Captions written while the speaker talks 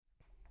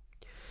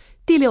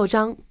第6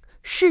章，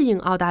适应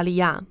澳大利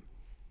亚。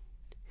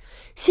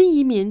新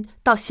移民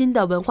到新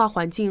的文化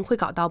环境会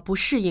感到不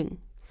适应，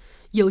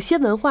有些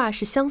文化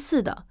是相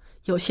似的，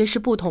有些是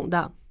不同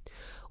的。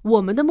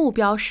我们的目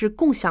标是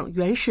共享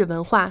原始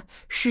文化，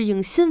适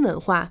应新文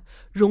化，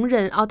容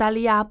忍澳大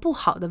利亚不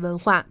好的文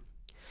化，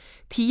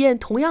体验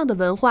同样的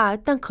文化，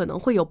但可能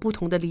会有不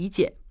同的理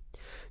解。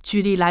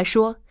举例来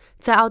说，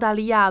在澳大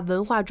利亚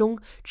文化中，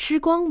吃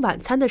光晚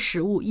餐的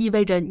食物意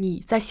味着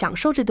你在享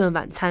受这顿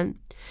晚餐，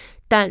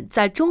但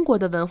在中国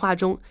的文化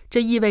中，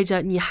这意味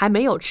着你还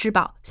没有吃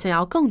饱，想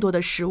要更多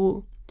的食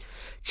物。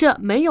这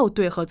没有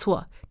对和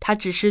错，它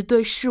只是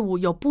对事物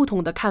有不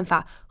同的看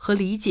法和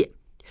理解。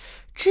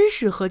知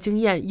识和经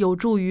验有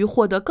助于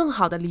获得更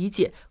好的理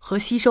解和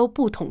吸收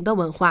不同的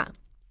文化。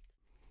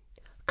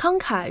慷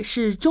慨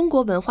是中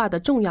国文化的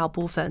重要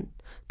部分，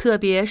特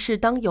别是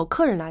当有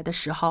客人来的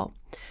时候。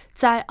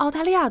在澳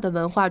大利亚的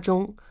文化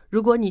中，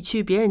如果你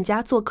去别人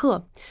家做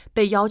客，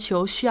被要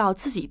求需要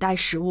自己带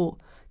食物，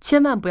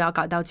千万不要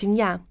感到惊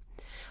讶，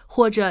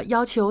或者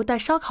要求带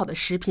烧烤的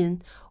食品、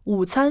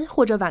午餐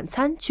或者晚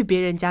餐去别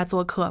人家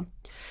做客。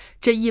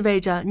这意味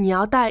着你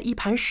要带一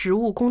盘食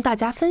物供大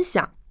家分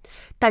享，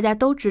大家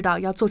都知道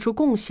要做出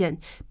贡献，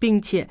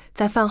并且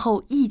在饭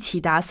后一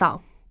起打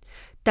扫。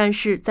但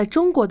是在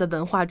中国的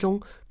文化中，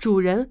主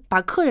人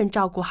把客人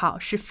照顾好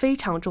是非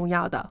常重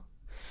要的。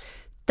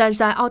但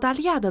在澳大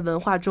利亚的文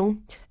化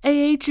中，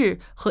 AA 制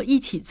和一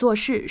起做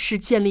事是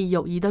建立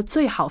友谊的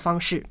最好方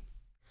式。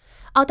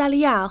澳大利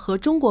亚和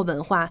中国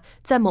文化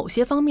在某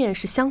些方面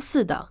是相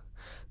似的，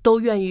都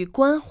愿意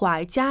关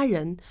怀家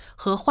人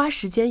和花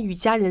时间与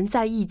家人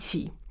在一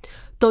起，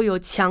都有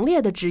强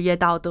烈的职业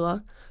道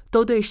德，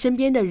都对身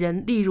边的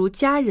人，例如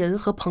家人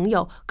和朋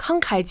友慷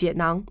慨解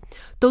囊，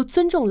都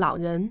尊重老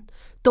人，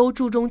都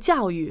注重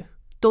教育，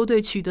都对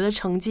取得的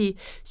成绩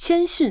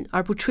谦逊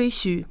而不吹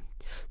嘘，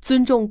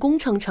尊重工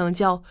程成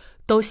就，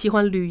都喜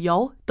欢旅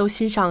游，都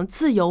欣赏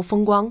自由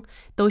风光，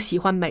都喜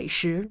欢美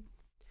食。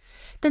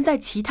但在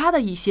其他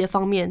的一些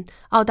方面，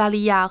澳大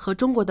利亚和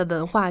中国的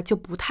文化就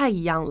不太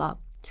一样了。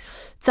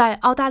在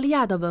澳大利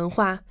亚的文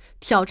化，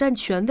挑战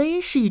权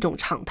威是一种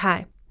常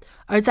态，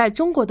而在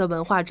中国的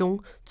文化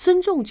中，尊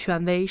重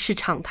权威是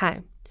常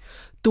态。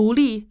独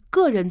立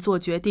个人做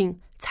决定，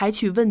采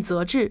取问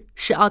责制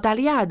是澳大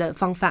利亚的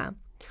方法，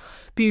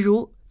比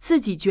如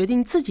自己决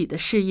定自己的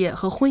事业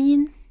和婚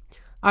姻。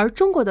而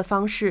中国的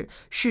方式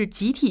是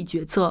集体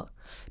决策，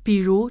比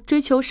如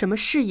追求什么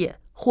事业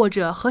或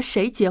者和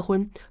谁结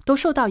婚都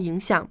受到影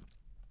响。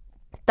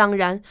当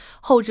然，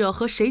后者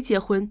和谁结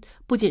婚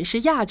不仅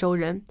是亚洲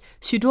人，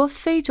许多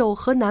非洲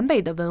和南北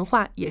的文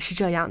化也是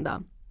这样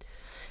的。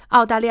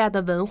澳大利亚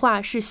的文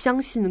化是相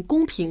信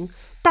公平、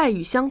待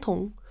遇相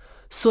同，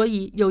所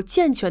以有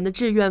健全的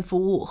志愿服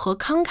务和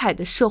慷慨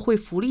的社会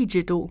福利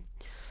制度。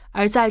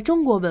而在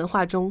中国文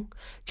化中，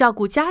照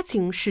顾家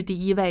庭是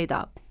第一位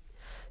的。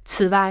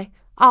此外，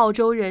澳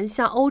洲人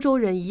像欧洲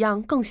人一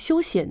样更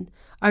休闲，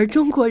而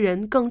中国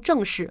人更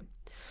正式。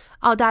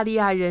澳大利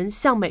亚人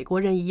像美国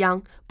人一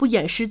样不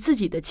掩饰自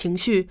己的情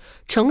绪，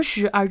诚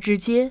实而直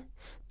接，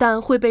但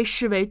会被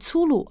视为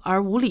粗鲁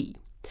而无礼。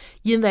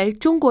因为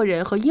中国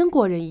人和英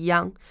国人一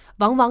样，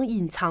往往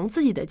隐藏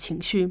自己的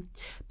情绪，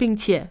并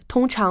且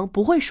通常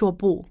不会说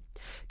不，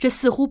这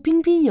似乎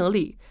彬彬有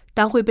礼，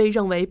但会被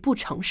认为不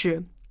诚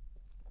实。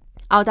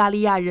澳大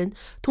利亚人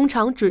通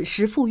常准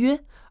时赴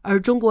约，而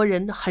中国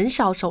人很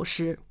少守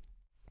时。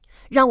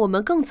让我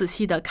们更仔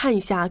细地看一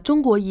下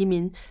中国移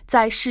民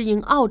在适应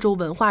澳洲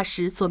文化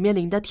时所面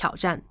临的挑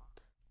战。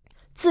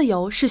自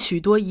由是许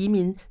多移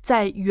民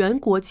在原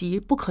国籍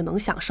不可能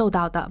享受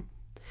到的。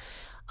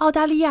澳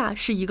大利亚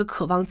是一个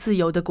渴望自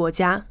由的国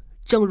家，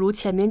正如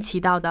前面提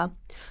到的，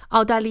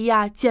澳大利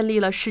亚建立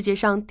了世界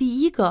上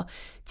第一个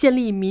建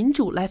立民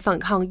主来反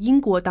抗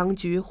英国当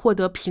局获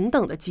得平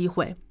等的机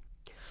会。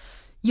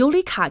尤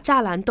里卡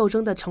栅栏斗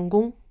争的成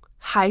功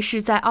还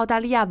是在澳大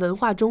利亚文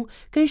化中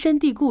根深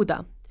蒂固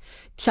的，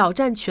挑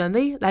战权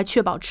威来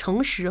确保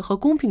诚实和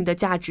公平的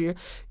价值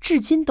至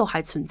今都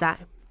还存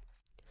在。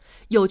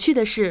有趣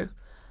的是，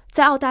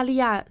在澳大利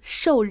亚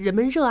受人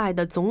们热爱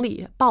的总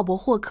理鲍勃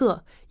霍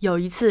克有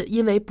一次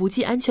因为不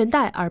系安全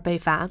带而被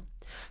罚，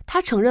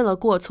他承认了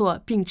过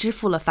错并支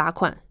付了罚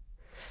款。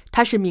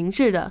他是明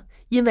智的，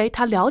因为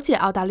他了解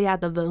澳大利亚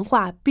的文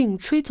化并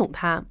吹捧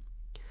它。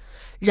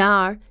然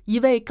而，一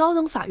位高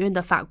等法院的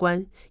法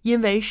官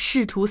因为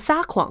试图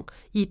撒谎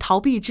以逃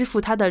避支付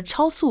他的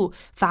超速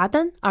罚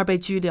单而被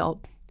拘留。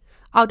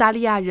澳大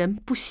利亚人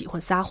不喜欢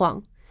撒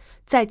谎，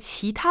在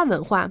其他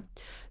文化，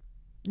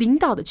领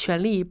导的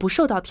权利不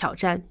受到挑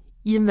战，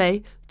因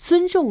为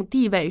尊重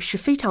地位是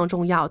非常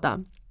重要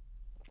的。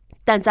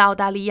但在澳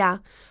大利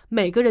亚，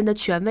每个人的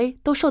权威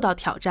都受到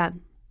挑战。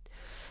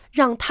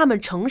让他们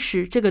诚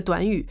实这个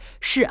短语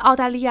是澳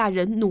大利亚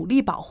人努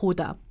力保护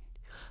的。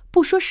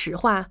不说实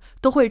话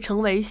都会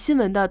成为新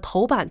闻的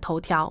头版头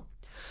条，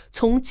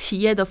从企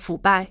业的腐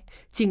败、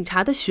警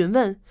察的询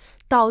问，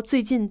到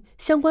最近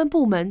相关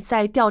部门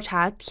在调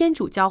查天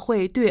主教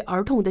会对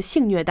儿童的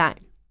性虐待。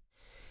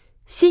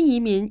新移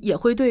民也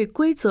会对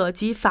规则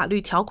及法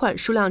律条款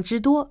数量之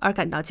多而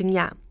感到惊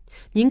讶。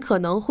您可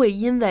能会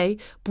因为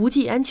不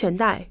系安全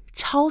带、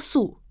超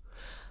速、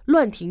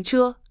乱停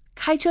车、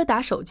开车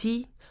打手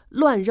机、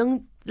乱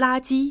扔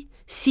垃圾、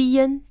吸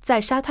烟、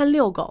在沙滩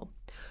遛狗。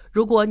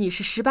如果你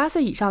是18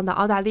岁以上的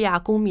澳大利亚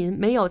公民，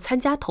没有参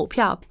加投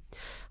票，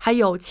还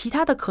有其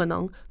他的可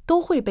能都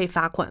会被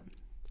罚款。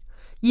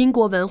英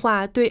国文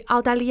化对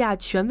澳大利亚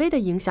权威的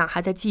影响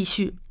还在继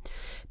续，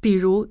比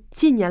如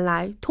近年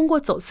来通过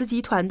走私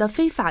集团的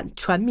非法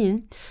船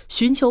民、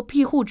寻求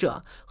庇护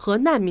者和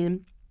难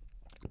民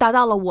达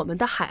到了我们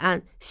的海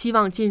岸，希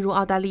望进入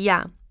澳大利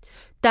亚。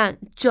但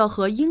这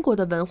和英国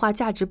的文化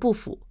价值不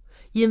符，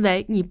因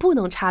为你不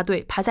能插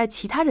队排在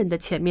其他人的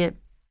前面。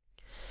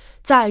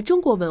在中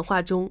国文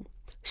化中，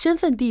身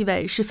份地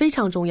位是非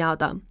常重要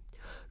的。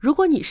如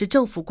果你是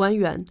政府官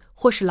员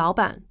或是老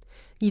板，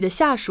你的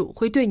下属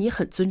会对你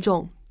很尊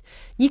重，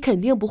你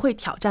肯定不会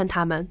挑战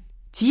他们，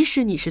即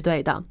使你是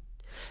对的。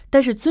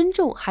但是尊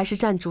重还是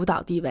占主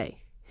导地位。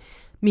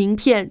名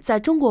片在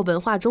中国文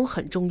化中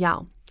很重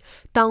要。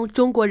当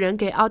中国人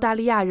给澳大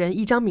利亚人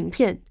一张名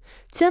片，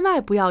千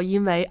万不要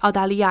因为澳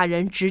大利亚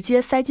人直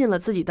接塞进了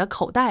自己的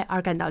口袋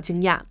而感到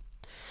惊讶。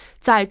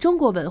在中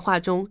国文化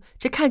中，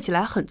这看起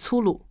来很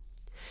粗鲁，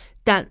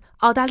但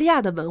澳大利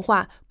亚的文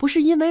化不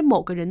是因为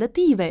某个人的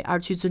地位而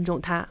去尊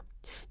重他，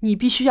你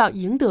必须要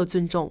赢得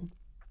尊重。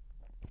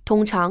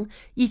通常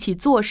一起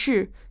做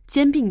事、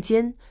肩并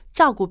肩、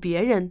照顾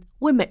别人、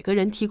为每个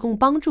人提供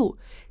帮助，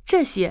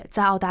这些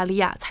在澳大利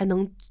亚才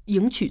能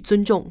赢取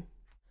尊重。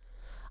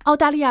澳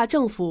大利亚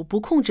政府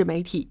不控制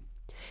媒体，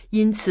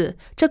因此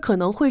这可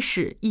能会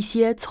使一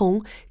些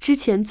从之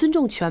前尊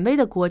重权威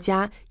的国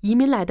家移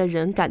民来的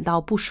人感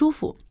到不舒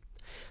服。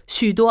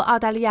许多澳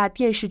大利亚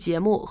电视节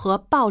目和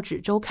报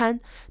纸周刊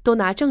都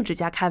拿政治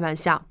家开玩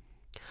笑。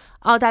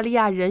澳大利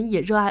亚人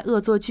也热爱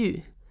恶作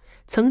剧。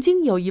曾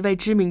经有一位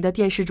知名的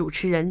电视主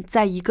持人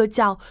在一个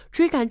叫《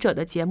追赶者》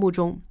的节目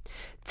中，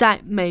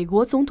在美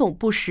国总统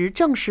布什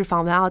正式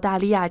访问澳大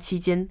利亚期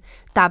间，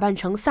打扮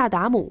成萨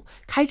达姆，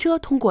开车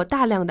通过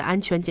大量的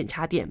安全检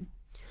查点。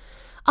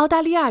澳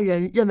大利亚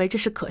人认为这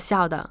是可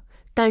笑的，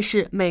但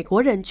是美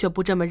国人却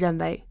不这么认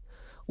为。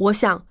我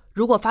想，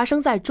如果发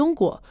生在中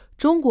国，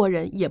中国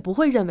人也不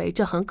会认为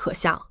这很可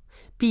笑。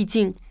毕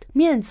竟，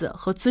面子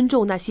和尊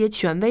重那些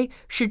权威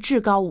是至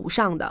高无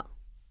上的。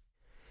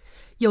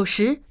有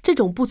时，这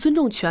种不尊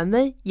重权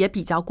威也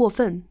比较过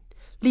分。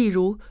例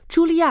如，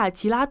茱莉亚·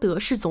吉拉德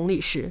是总理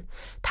时，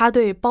他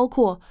对包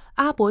括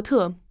阿伯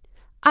特、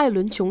艾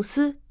伦·琼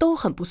斯都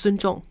很不尊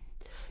重。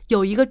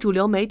有一个主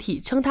流媒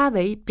体称他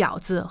为婊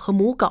子和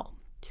母狗。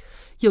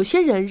有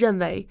些人认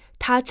为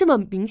他这么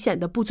明显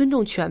的不尊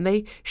重权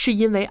威，是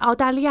因为澳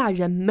大利亚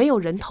人没有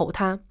人投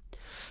他。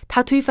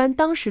他推翻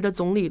当时的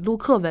总理陆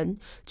克文，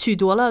取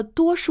得了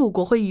多数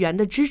国会议员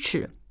的支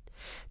持。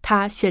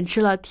他显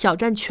示了挑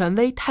战权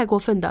威太过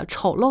分的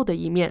丑陋的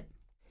一面。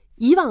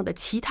以往的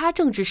其他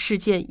政治事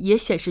件也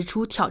显示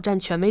出挑战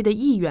权威的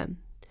意愿。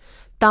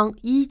当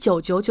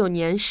1999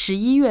年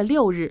11月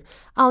6日，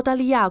澳大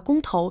利亚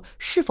公投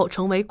是否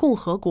成为共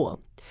和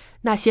国，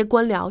那些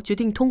官僚决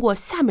定通过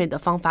下面的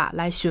方法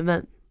来询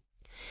问：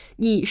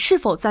你是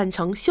否赞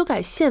成修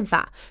改宪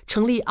法，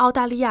成立澳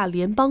大利亚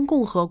联邦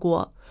共和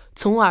国，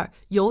从而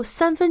由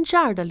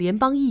2/3的联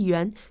邦议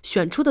员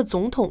选出的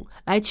总统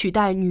来取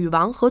代女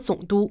王和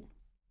总督。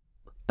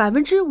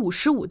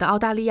55%的澳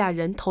大利亚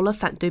人投了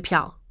反对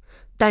票。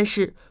但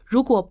是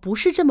如果不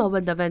是这么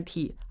问的问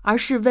题，而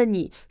是问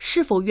你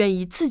是否愿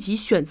意自己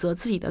选择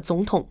自己的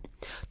总统，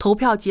投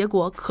票结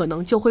果可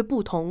能就会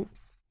不同。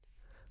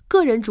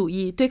个人主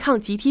义对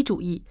抗集体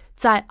主义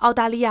在澳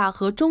大利亚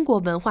和中国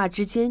文化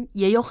之间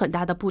也有很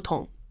大的不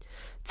同。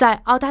在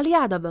澳大利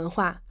亚的文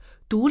化，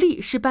独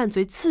立是伴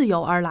随自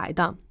由而来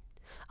的。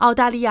澳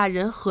大利亚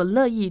人很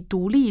乐意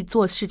独立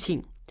做事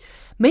情，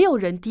没有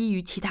人低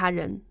于其他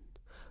人。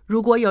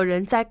如果有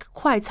人在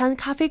快餐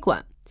咖啡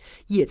馆、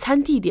野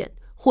餐地点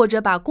或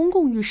者把公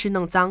共浴室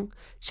弄脏，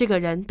这个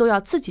人都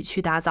要自己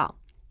去打扫。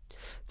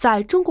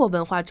在中国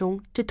文化中，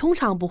这通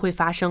常不会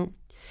发生。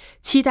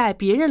期待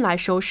别人来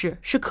收拾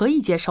是可以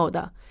接受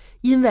的，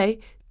因为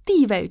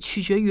地位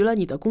取决于了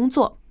你的工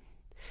作。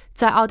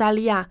在澳大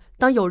利亚，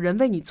当有人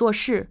为你做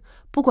事，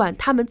不管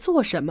他们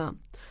做什么，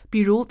比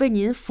如为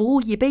您服务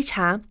一杯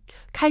茶、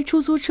开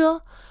出租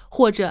车，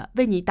或者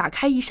为你打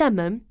开一扇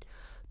门，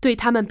对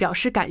他们表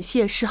示感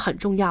谢是很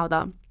重要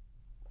的。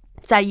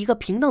在一个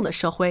平等的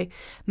社会，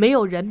没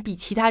有人比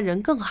其他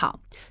人更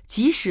好，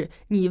即使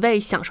你为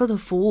享受的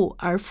服务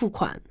而付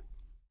款。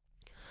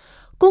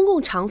公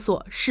共场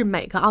所是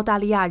每个澳大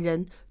利亚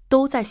人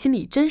都在心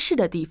里珍视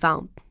的地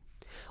方。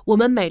我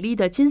们美丽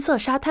的金色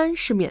沙滩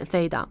是免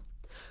费的，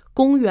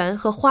公园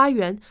和花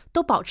园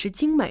都保持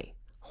精美，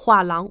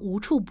画廊无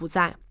处不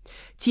在，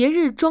节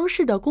日装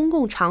饰的公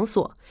共场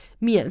所，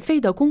免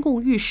费的公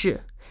共浴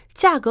室，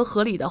价格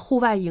合理的户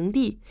外营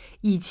地，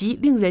以及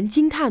令人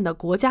惊叹的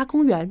国家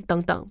公园等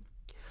等。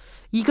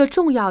一个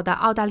重要的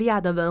澳大利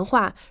亚的文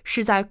化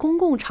是在公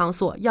共场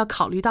所要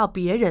考虑到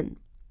别人。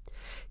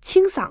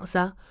清嗓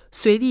子、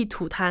随地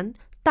吐痰、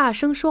大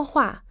声说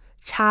话、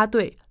插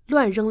队、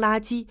乱扔垃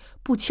圾、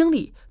不清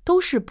理都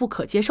是不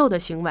可接受的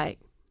行为。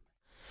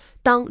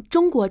当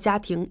中国家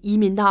庭移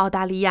民到澳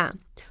大利亚，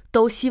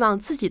都希望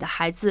自己的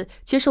孩子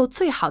接受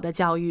最好的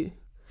教育。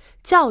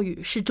教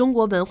育是中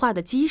国文化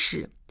的基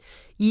石，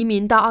移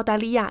民到澳大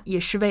利亚也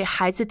是为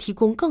孩子提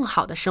供更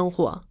好的生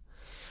活。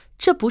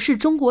这不是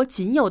中国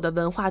仅有的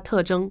文化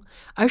特征，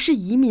而是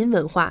移民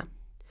文化。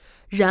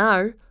然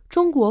而，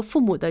中国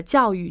父母的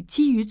教育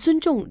基于尊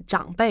重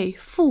长辈、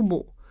父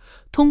母，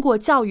通过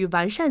教育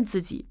完善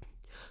自己。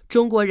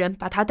中国人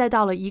把它带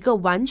到了一个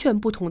完全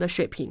不同的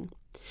水平，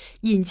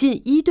引进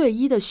1对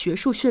1的学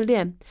术训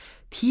练，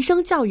提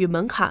升教育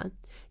门槛，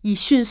以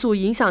迅速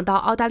影响到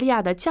澳大利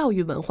亚的教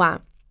育文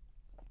化。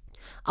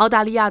澳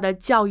大利亚的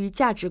教育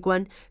价值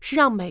观是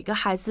让每个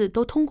孩子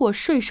都通过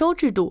税收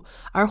制度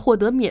而获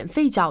得免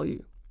费教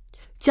育。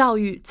教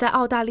育在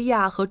澳大利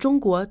亚和中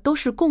国都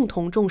是共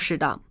同重视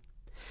的。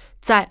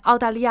在澳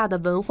大利亚的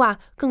文化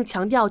更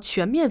强调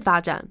全面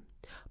发展，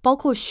包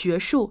括学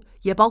术，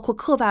也包括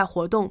课外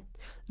活动，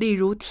例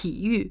如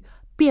体育、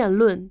辩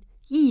论、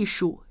艺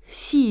术、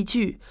戏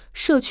剧、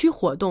社区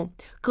活动、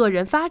个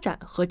人发展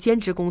和兼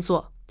职工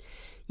作。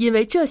因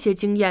为这些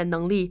经验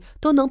能力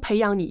都能培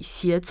养你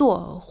协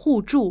作、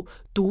互助、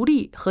独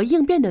立和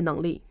应变的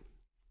能力。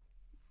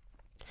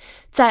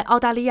在澳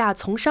大利亚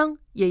从商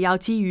也要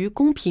基于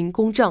公平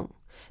公正，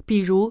比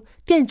如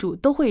店主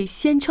都会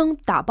先称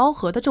打包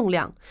盒的重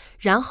量，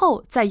然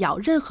后再舀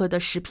任何的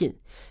食品，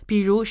比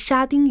如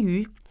沙丁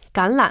鱼、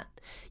橄榄、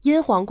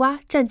腌黄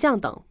瓜、蘸酱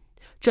等，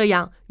这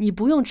样你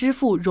不用支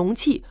付容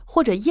器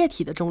或者液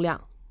体的重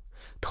量。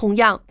同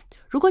样，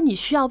如果你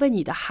需要为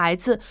你的孩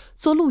子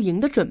做露营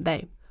的准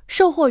备，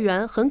售货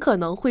员很可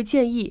能会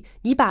建议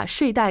你把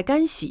睡袋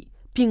干洗，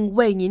并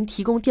为您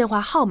提供电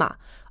话号码，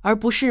而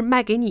不是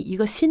卖给你一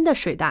个新的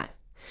睡袋。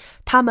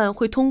他们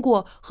会通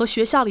过和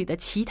学校里的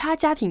其他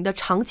家庭的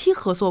长期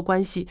合作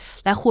关系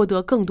来获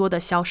得更多的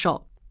销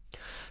售。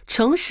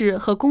诚实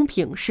和公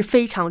平是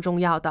非常重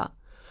要的。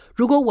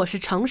如果我是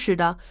诚实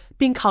的，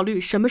并考虑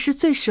什么是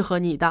最适合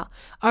你的，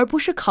而不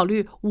是考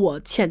虑我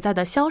潜在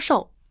的销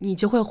售，你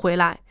就会回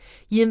来，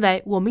因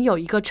为我们有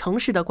一个诚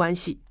实的关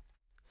系。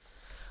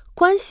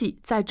关系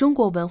在中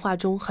国文化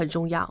中很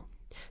重要，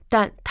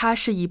但它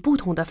是以不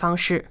同的方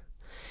式。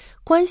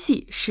关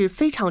系是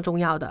非常重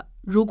要的，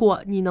如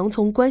果你能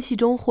从关系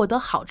中获得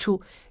好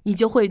处，你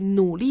就会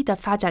努力地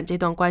发展这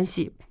段关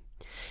系。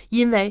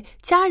因为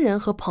家人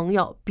和朋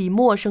友比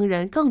陌生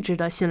人更值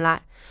得信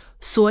赖，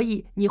所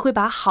以你会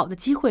把好的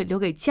机会留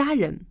给家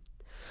人。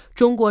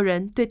中国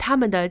人对他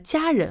们的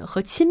家人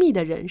和亲密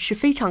的人是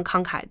非常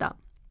慷慨的。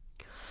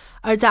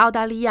而在澳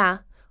大利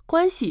亚，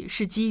关系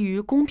是基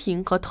于公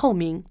平和透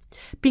明，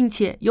并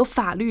且有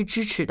法律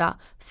支持的，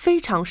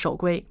非常守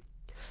规。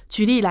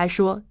举例来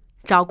说，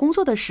找工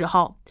作的时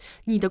候，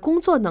你的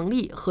工作能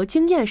力和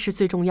经验是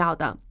最重要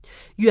的，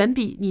远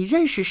比你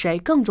认识谁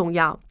更重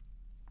要。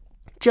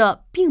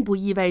这并不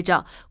意味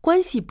着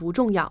关系不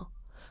重要，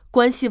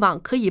关系网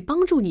可以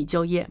帮助你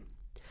就业。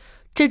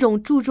这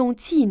种注重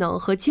技能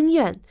和经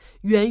验，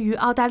源于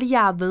澳大利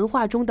亚文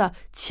化中的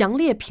强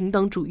烈平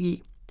等主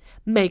义。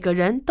每个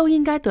人都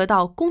应该得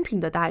到公平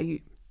的待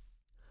遇。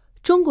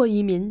中国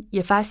移民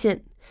也发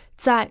现，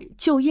在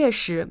就业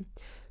时，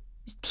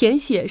填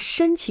写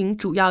申请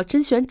主要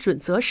甄选准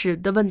则时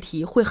的问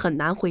题会很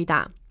难回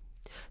答。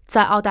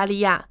在澳大利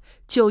亚，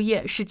就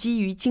业是基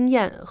于经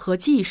验和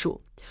技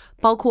术，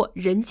包括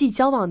人际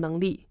交往能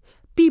力，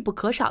必不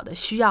可少的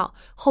需要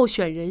候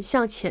选人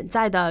向潜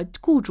在的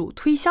雇主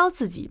推销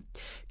自己，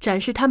展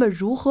示他们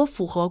如何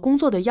符合工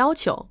作的要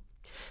求。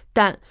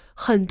但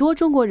很多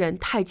中国人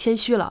太谦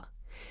虚了，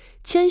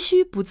谦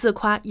虚不自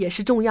夸也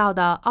是重要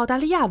的澳大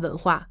利亚文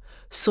化，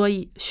所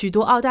以许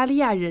多澳大利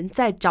亚人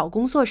在找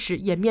工作时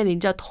也面临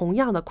着同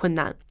样的困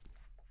难。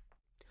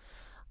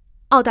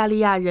澳大利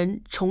亚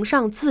人崇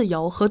尚自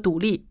由和独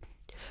立，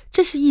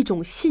这是一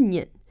种信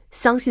念，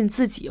相信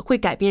自己会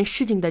改变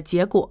事情的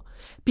结果，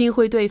并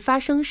会对发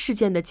生事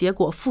件的结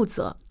果负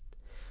责。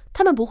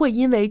他们不会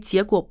因为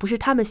结果不是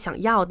他们想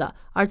要的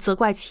而责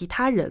怪其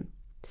他人。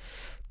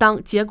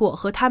当结果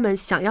和他们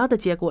想要的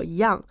结果一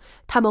样，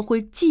他们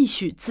会继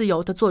续自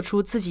由地做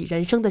出自己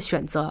人生的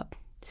选择。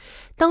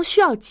当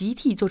需要集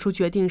体做出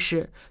决定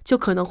时，就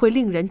可能会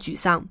令人沮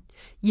丧，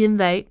因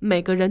为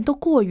每个人都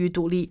过于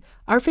独立，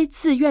而非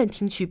自愿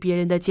听取别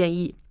人的建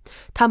议。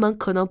他们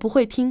可能不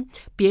会听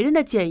别人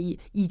的建议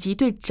以及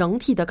对整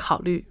体的考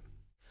虑。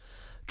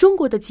中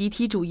国的集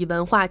体主义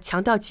文化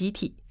强调集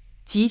体，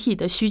集体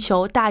的需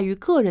求大于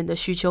个人的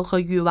需求和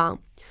欲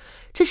望。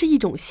这是一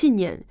种信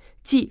念，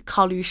即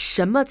考虑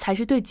什么才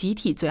是对集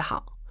体最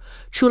好。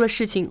出了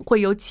事情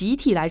会由集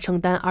体来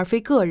承担，而非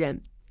个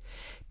人。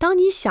当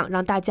你想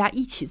让大家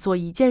一起做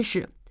一件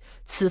事，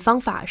此方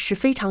法是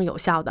非常有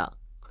效的。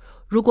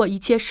如果一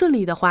切顺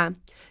利的话，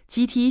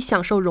集体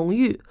享受荣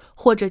誉，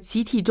或者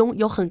集体中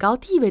有很高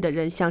地位的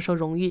人享受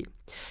荣誉，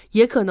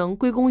也可能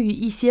归功于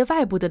一些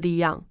外部的力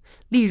量，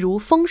例如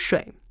风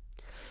水。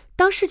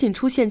当事情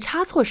出现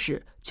差错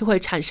时，就会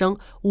产生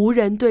无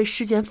人对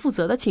事件负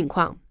责的情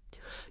况。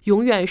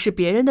永远是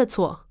别人的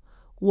错，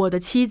我的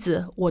妻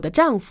子，我的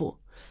丈夫，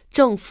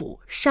政府，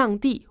上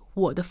帝，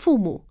我的父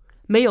母，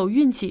没有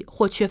运气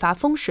或缺乏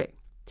风水。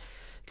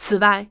此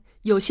外，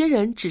有些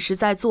人只是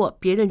在做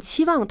别人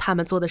期望他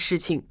们做的事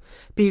情，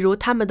比如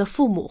他们的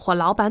父母或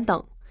老板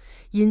等，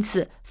因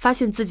此发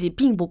现自己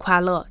并不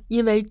快乐，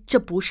因为这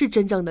不是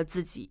真正的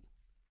自己。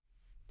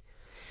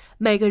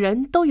每个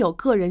人都有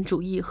个人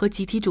主义和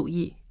集体主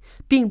义，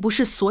并不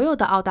是所有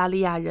的澳大利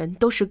亚人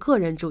都是个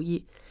人主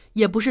义，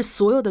也不是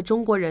所有的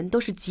中国人都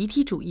是集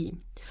体主义，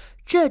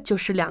这就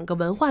是两个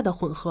文化的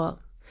混合。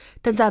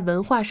但在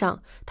文化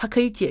上，它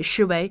可以解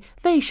释为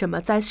为什么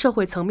在社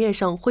会层面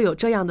上会有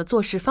这样的做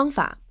事方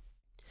法。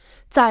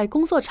在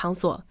工作场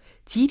所，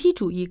集体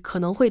主义可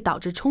能会导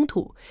致冲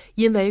突，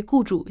因为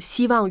雇主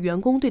希望员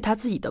工对他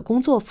自己的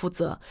工作负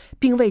责，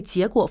并为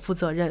结果负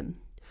责任。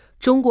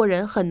中国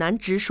人很难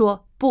直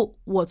说不，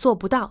我做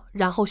不到，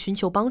然后寻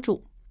求帮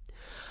助。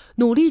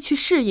努力去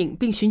适应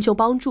并寻求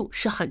帮助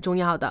是很重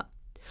要的。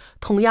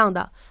同样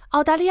的，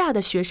澳大利亚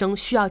的学生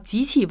需要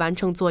集体完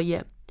成作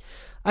业，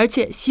而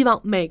且希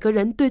望每个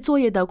人对作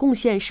业的贡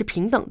献是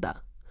平等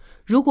的。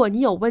如果你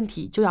有问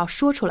题，就要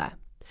说出来。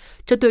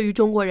这对于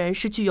中国人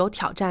是具有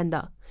挑战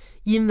的，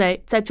因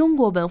为在中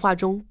国文化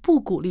中不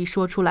鼓励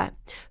说出来，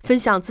分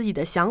享自己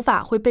的想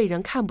法会被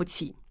人看不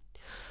起。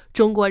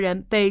中国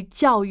人被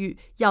教育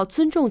要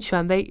尊重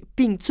权威，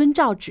并遵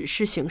照指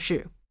示行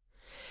事。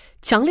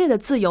强烈的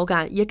自由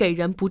感也给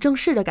人不正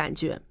式的感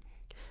觉。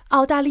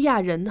澳大利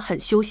亚人很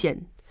休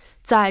闲，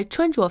在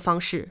穿着方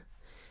式，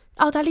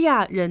澳大利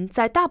亚人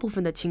在大部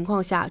分的情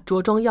况下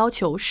着装要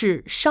求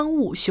是商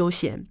务休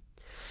闲，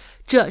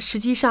这实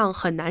际上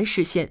很难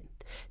实现，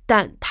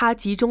但它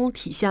集中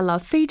体现了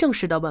非正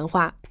式的文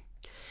化。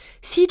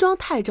西装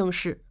太正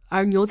式，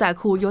而牛仔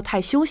裤又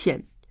太休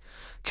闲。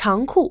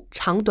长裤、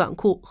长短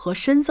裤和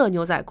深色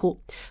牛仔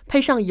裤，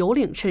配上有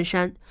领衬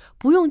衫，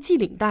不用系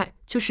领带，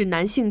就是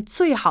男性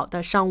最好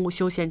的商务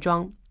休闲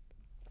装。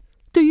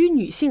对于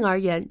女性而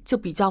言就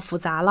比较复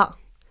杂了，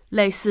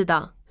类似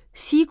的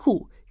西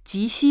裤、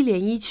及膝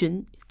连衣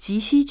裙、及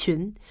膝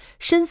裙、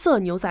深色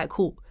牛仔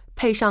裤，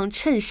配上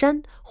衬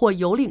衫或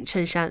有领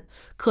衬衫，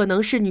可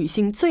能是女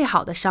性最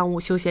好的商务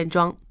休闲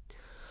装。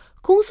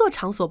工作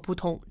场所不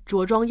同，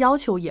着装要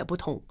求也不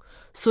同，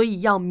所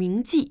以要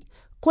铭记。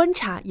观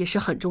察也是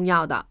很重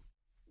要的。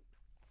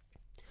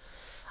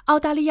澳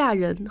大利亚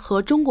人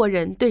和中国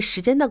人对时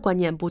间的观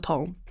念不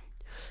同。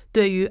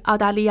对于澳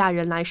大利亚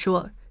人来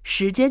说，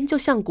时间就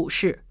像股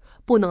市，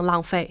不能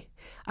浪费，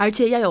而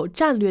且要有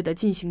战略地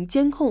进行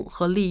监控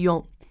和利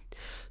用。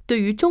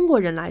对于中国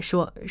人来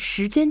说，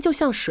时间就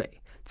像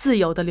水，自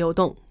由地流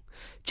动，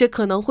这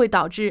可能会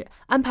导致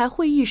安排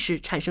会议时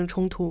产生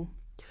冲突。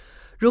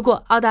如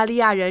果澳大利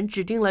亚人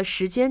指定了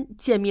时间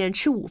见面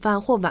吃午饭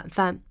或晚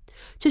饭，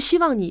就希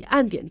望你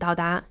按点到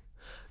达。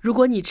如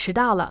果你迟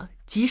到了，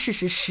即使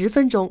是10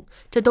分钟，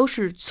这都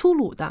是粗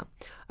鲁的，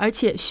而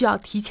且需要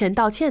提前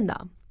道歉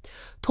的，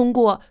通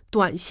过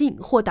短信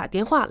或打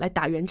电话来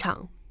打圆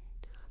场。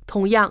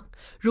同样，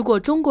如果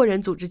中国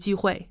人组织聚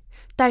会，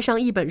带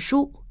上一本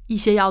书、一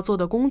些要做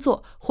的工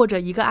作或者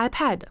一个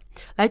iPad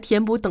来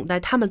填补等待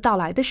他们到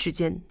来的时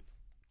间。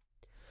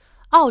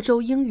澳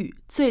洲英语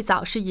最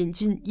早是引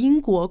进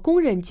英国工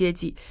人阶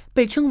级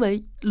被称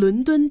为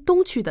伦敦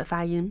东区的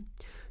发音，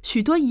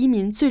许多移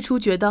民最初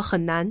觉得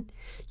很难，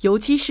尤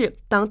其是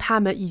当他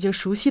们已经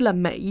熟悉了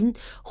美音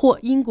或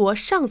英国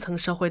上层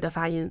社会的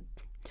发音。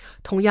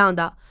同样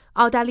的，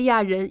澳大利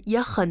亚人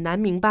也很难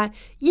明白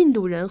印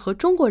度人和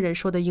中国人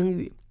说的英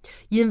语，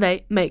因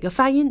为每个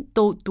发音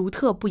都独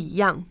特不一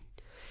样。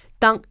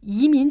当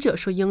移民者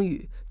说英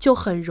语，就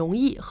很容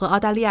易和澳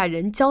大利亚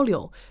人交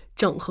流、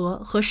整合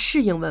和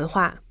适应文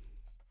化。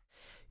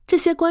这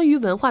些关于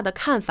文化的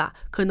看法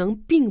可能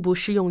并不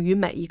适用于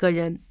每一个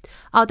人。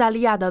澳大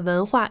利亚的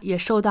文化也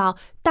受到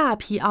大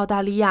批澳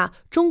大利亚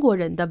中国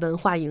人的文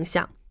化影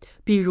响，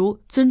比如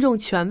尊重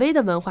权威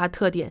的文化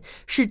特点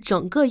是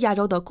整个亚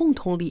洲的共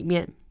同理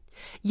念。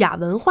亚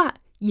文化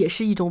也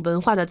是一种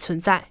文化的存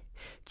在，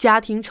家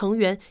庭成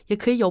员也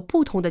可以有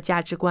不同的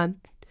价值观。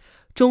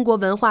中国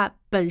文化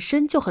本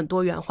身就很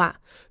多元化，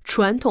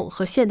传统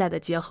和现代的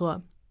结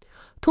合。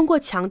通过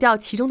强调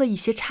其中的一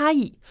些差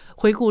异，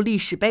回顾历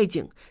史背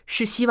景，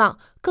是希望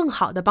更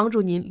好地帮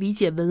助您理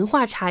解文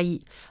化差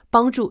异，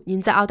帮助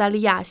您在澳大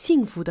利亚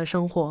幸福的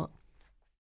生活。